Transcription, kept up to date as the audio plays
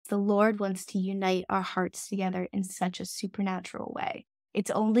the Lord wants to unite our hearts together in such a supernatural way. It's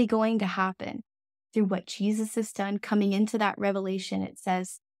only going to happen through what Jesus has done. Coming into that revelation, it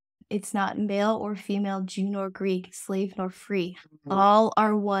says, it's not male or female, Jew nor Greek, slave nor free. All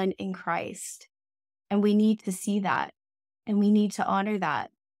are one in Christ. And we need to see that. And we need to honor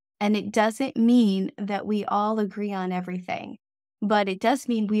that. And it doesn't mean that we all agree on everything. But it does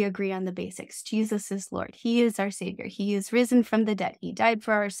mean we agree on the basics. Jesus is Lord. He is our Savior. He is risen from the dead. He died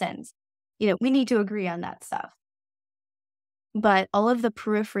for our sins. We need to agree on that stuff. But all of the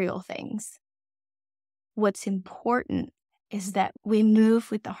peripheral things, what's important is that we move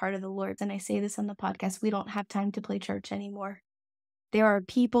with the heart of the Lord. And I say this on the podcast, we don't have time to play church anymore. There are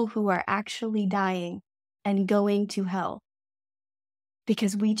people who are actually dying and going to hell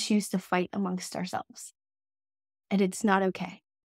because we choose to fight amongst ourselves. And it's not okay.